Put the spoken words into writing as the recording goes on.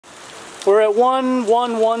We're at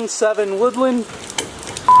 1117 Woodland.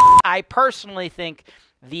 I personally think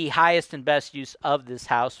the highest and best use of this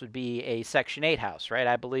house would be a Section 8 house, right?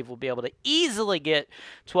 I believe we'll be able to easily get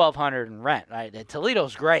 $1,200 in rent, right?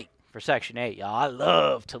 Toledo's great for Section 8, y'all. I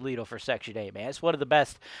love Toledo for Section 8, man. It's one of the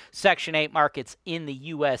best Section 8 markets in the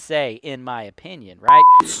USA, in my opinion, right?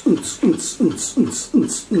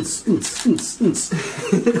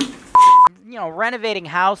 You know, renovating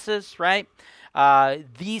houses, right?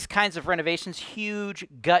 These kinds of renovations, huge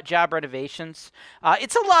gut job renovations,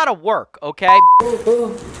 it's a lot of work, okay?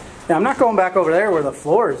 Yeah, I'm not going back over there where the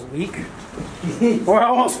floor is weak. Where I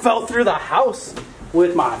almost fell through the house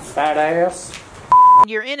with my fat ass.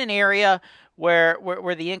 You're in an area where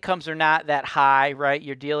the incomes are not that high, right?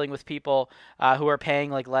 You're dealing with people who are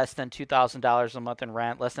paying like less than $2,000 a month in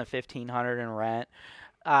rent, less than $1,500 in rent.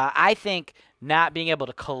 I think not being able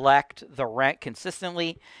to collect the rent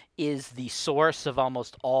consistently is the source of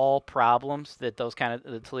almost all problems that those kind of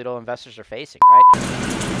the Toledo investors are facing, right?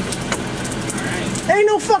 Ain't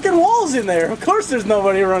no fucking walls in there. Of course there's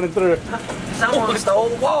nobody running through. Someone stole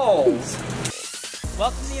the walls.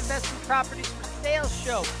 Welcome to the Investment Properties for Sale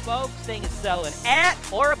Show, folks. Thing is selling at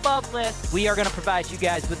or above list. We are going to provide you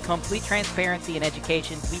guys with complete transparency and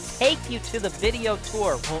education. We take you to the video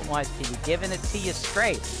tour. HoltonWise TV, giving it to you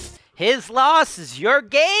straight. His loss is your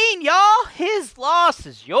gain, y'all. His loss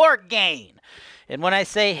is your gain. And when I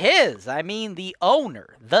say his, I mean the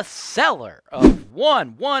owner, the seller of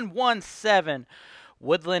 1117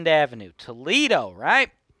 Woodland Avenue, Toledo, right?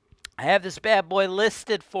 I have this bad boy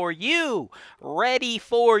listed for you, ready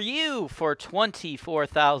for you for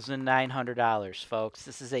 $24,900, folks.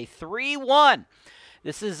 This is a 3-1.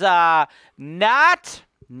 This is not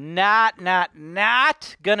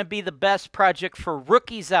gonna be the best project for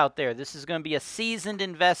rookies out there. This is gonna be a seasoned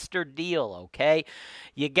investor deal, okay?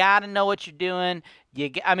 You gotta know what you're doing.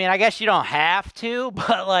 I mean, I guess you don't have to,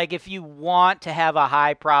 but like if you want to have a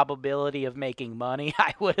high probability of making money,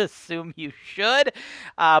 I would assume you should.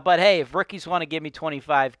 But hey, if rookies want to give me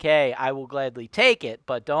 $25K, I will gladly take it.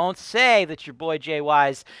 But don't say that your boy Jay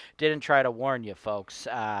Wise didn't try to warn you, folks.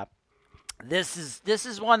 This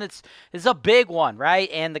is one that's a big one, right?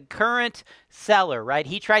 And the current seller, right?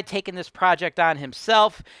 He tried taking this project on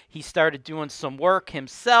himself. He started doing some work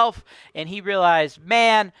himself, and he realized,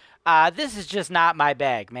 man, this is just not my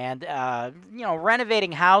bag, man. You know,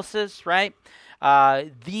 renovating houses, right?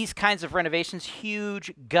 These kinds of renovations,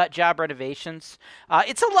 huge gut job renovations,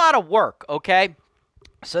 it's a lot of work, okay?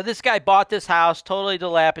 So this guy bought this house, totally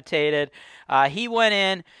dilapidated. He went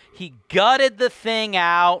in, he gutted the thing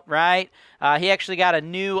out, right? He actually got a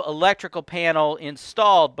new electrical panel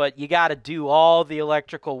installed, but you got to do all the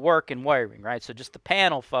electrical work and wiring, right? So just the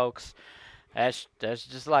panel, folks, that's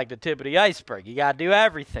just like the tip of the iceberg. You got to do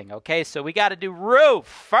everything, okay? So we got to do roof,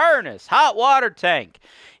 furnace, hot water tank,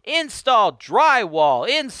 install drywall,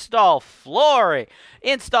 install flooring,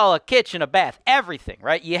 install a kitchen, a bath, everything,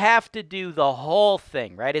 right? You have to do the whole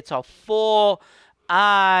thing, right? It's a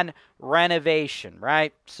full-on renovation,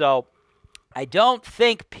 right? So I don't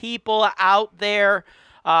think people out there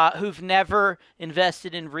who've never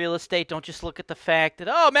invested in real estate don't just look at the fact that,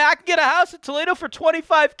 oh, man, I can get a house in Toledo for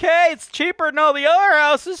 $25K. It's cheaper than all the other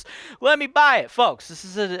houses. Let me buy it. Folks, this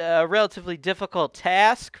is a relatively difficult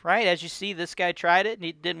task, right? As you see, this guy tried it, and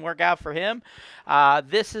it didn't work out for him.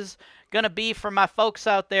 This is going to be for my folks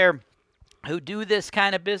out there who do this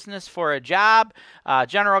kind of business for a job,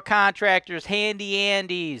 general contractors,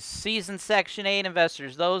 handy-andies, seasoned Section 8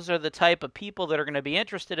 investors. Those are the type of people that are going to be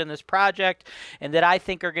interested in this project and that I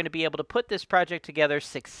think are going to be able to put this project together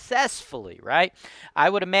successfully, right? I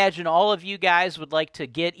would imagine all of you guys would like to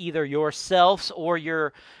get either yourselves or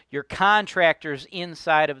your contractors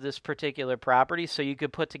inside of this particular property so you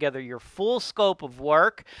could put together your full scope of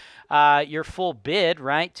work, your full bid,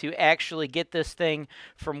 right, to actually get this thing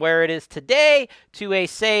from where it is today to a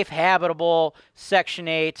safe, habitable Section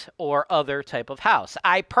 8 or other type of house.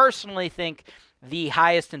 I personally think the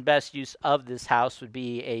highest and best use of this house would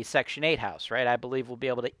be a Section 8 house, right? I believe we'll be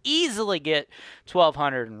able to easily get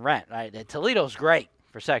 $1,200 in rent, right? Toledo's great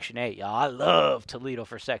for Section 8, y'all. I love Toledo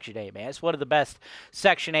for Section 8, man. It's one of the best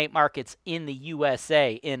Section 8 markets in the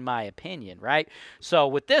USA, in my opinion, right? So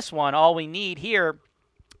with this one, all we need here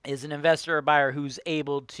is an investor or buyer who's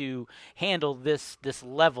able to handle this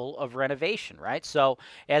level of renovation, right? So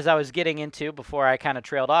as I was getting into before I kind of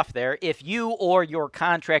trailed off there, if you or your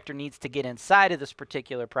contractor needs to get inside of this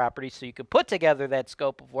particular property so you can put together that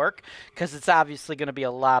scope of work, because it's obviously going to be a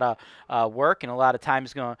lot of work and a lot of time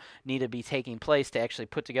is going to need to be taking place to actually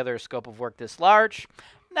put together a scope of work this large,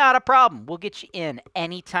 not a problem. We'll get you in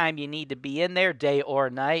anytime you need to be in there, day or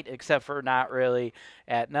night, except for not really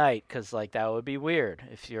at night, because like that would be weird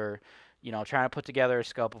if you're, you know, trying to put together a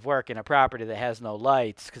scope of work in a property that has no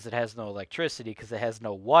lights, because it has no electricity, because it has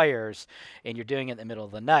no wires, and you're doing it in the middle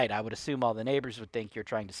of the night. I would assume all the neighbors would think you're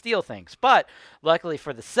trying to steal things. But luckily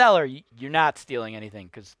for the seller, you're not stealing anything,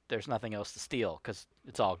 because there's nothing else to steal, because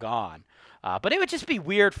it's all gone. But it would just be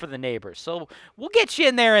weird for the neighbors. So we'll get you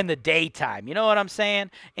in there in the daytime. You know what I'm saying?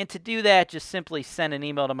 And to do that, just simply send an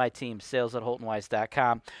email to my team,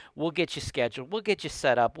 sales@HoltonWise.com. We'll get you scheduled. We'll get you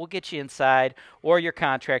set up. We'll get you inside or your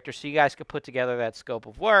contractor so you guys can put together that scope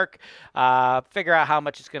of work, figure out how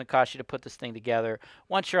much it's going to cost you to put this thing together.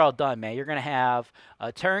 Once you're all done, man, you're going to have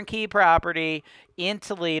a turnkey property in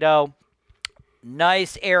Toledo.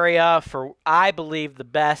 Nice area for, I believe, the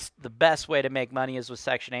best way to make money is with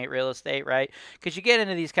Section 8 real estate, right? Because you get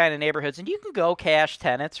into these kind of neighborhoods and you can go cash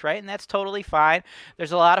tenants, right? And that's totally fine.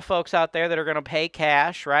 There's a lot of folks out there that are going to pay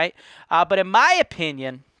cash, right? But in my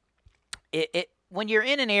opinion, when you're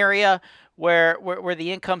in an area where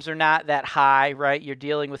the incomes are not that high, right? You're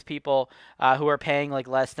dealing with people who are paying like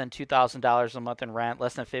less than $2,000 a month in rent,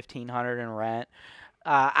 less than $1,500 in rent.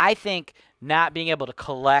 I think not being able to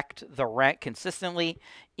collect the rent consistently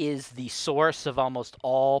is the source of almost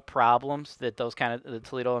all problems that those kind of the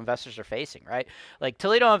Toledo investors are facing, right? Like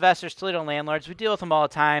Toledo investors, Toledo landlords, we deal with them all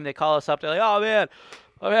the time. They call us up. They're like, oh, man,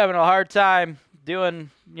 I'm having a hard time doing,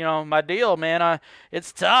 you know, my deal, man.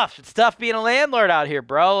 It's tough. It's tough being a landlord out here,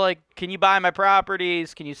 bro. Like, can you buy my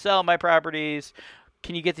properties? Can you sell my properties?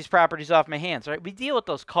 Can you get these properties off my hands, right? We deal with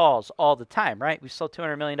those calls all the time, right? We sold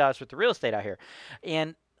 $200 million worth of real estate out here.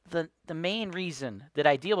 And the main reason that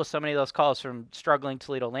I deal with so many of those calls from struggling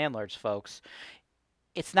Toledo landlords, folks,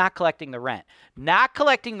 it's not collecting the rent. Not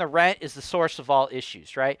collecting the rent is the source of all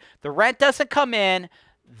issues, right? The rent doesn't come in,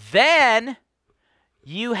 then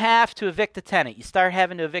you have to evict the tenant. You start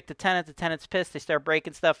having to evict the tenant. The tenant's pissed. They start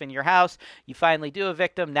breaking stuff in your house. You finally do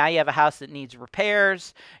evict them. Now you have a house that needs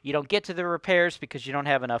repairs. You don't get to the repairs because you don't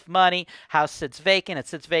have enough money. House sits vacant. It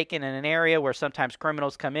sits vacant in an area where sometimes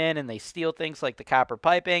criminals come in and they steal things like the copper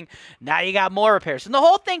piping. Now you got more repairs. And the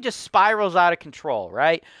whole thing just spirals out of control,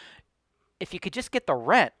 right? If you could just get the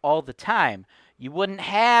rent all the time, you wouldn't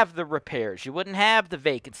have the repairs. You wouldn't have the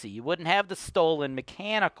vacancy. You wouldn't have the stolen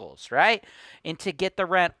mechanicals, right? And to get the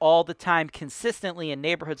rent all the time consistently in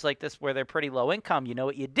neighborhoods like this where they're pretty low income, you know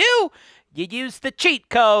what you do? You use the cheat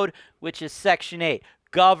code, which is Section 8,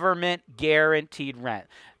 government guaranteed rent.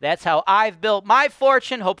 That's how I've built my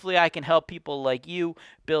fortune. Hopefully I can help people like you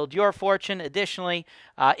build your fortune. Additionally,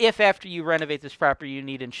 if after you renovate this property you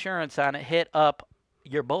need insurance on it, hit up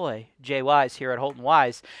your boy, Jay Wise, here at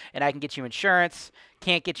HoltonWise, and I can get you insurance.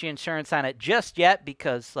 Can't get you insurance on it just yet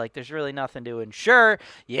because, like, there's really nothing to insure.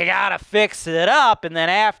 You got to fix it up, and then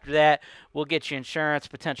after that, we'll get you insurance,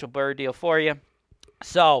 potential bird deal for you.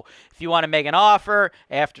 So if you want to make an offer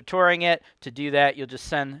after touring it, to do that, you'll just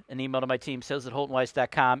send an email to my team,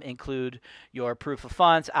 sales@HoltonWise.com, include your proof of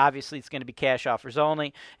funds. Obviously, it's going to be cash offers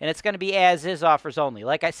only, and it's going to be as-is offers only.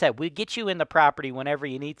 Like I said, we get you in the property whenever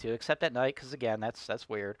you need to, except at night, because, again, that's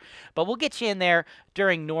weird. But we'll get you in there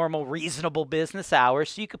during normal, reasonable business hours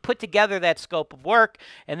so you could put together that scope of work,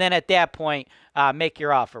 and then at that point, make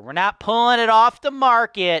your offer. We're not pulling it off the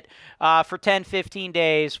market for 10, 15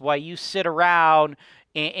 days while you sit around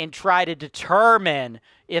and try to determine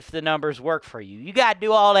if the numbers work for you. You got to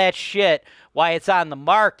do all that shit while it's on the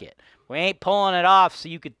market. We ain't pulling it off so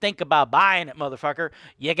you could think about buying it, motherfucker.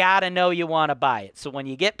 You got to know you want to buy it. So when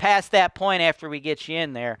you get past that point after we get you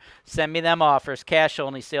in there, send me them offers, cash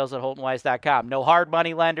only, sales@HoltonWise.com. No hard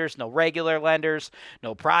money lenders, no regular lenders,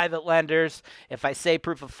 no private lenders. If I say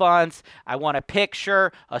proof of funds, I want a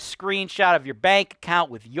picture, a screenshot of your bank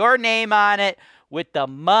account with your name on it, with the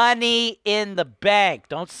money in the bank.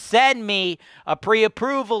 Don't send me a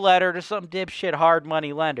pre-approval letter to some dipshit hard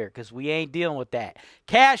money lender, because we ain't dealing with that.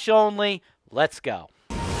 Cash only. Let's go.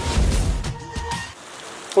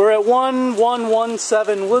 We're at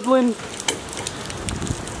 1117 Woodland.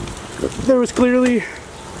 There was clearly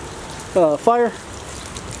fire.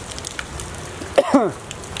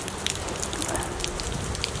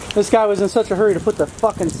 This guy was in such a hurry to put the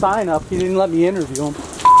fucking sign up, he didn't let me interview him.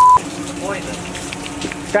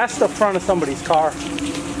 That's the front of somebody's car.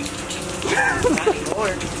 Not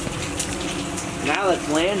anymore. Now that's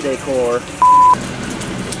land decor.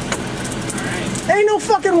 Right. Ain't no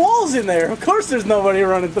fucking walls in there. Of course there's nobody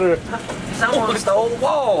running through. Someone stole the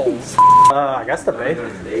walls. I guess the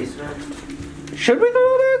basement. Should we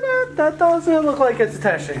go there? That doesn't look like it's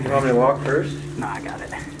attaching. You want me to walk first? Nah, I got it.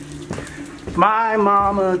 My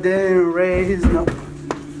mama didn't raise no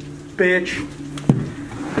bitch.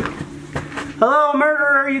 Hello,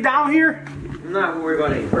 murderer, are you down here? I'm not worried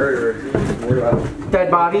about any murder. I'm worried about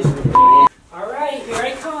Dead bodies. Alright, here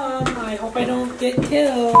I come. I hope I don't get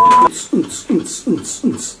killed.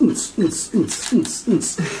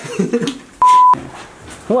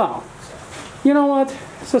 Well, you know what?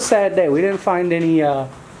 It's a sad day. We didn't find any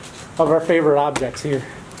of our favorite objects here.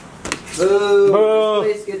 Boo! Boo.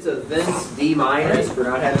 This place gets a Vince D- for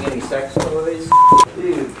not having any sex toys.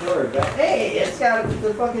 Dude, killer back. Hey, it's got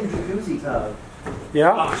the fucking jacuzzi tub.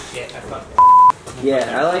 Yeah? Oh shit, I fucked it.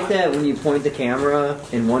 Yeah, I like that when you point the camera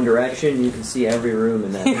in one direction, you can see every room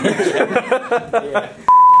in that direction. Yeah.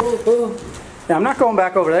 Yeah, I'm not going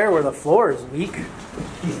back over there where the floor is weak.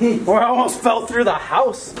 Where I almost fell through the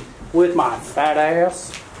house with my fat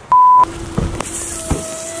ass.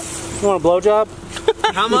 You want a blowjob?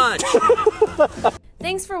 How much?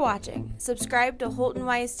 Thanks for watching. Subscribe to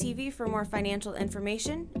HoltonWise TV for more financial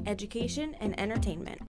information, education, and entertainment.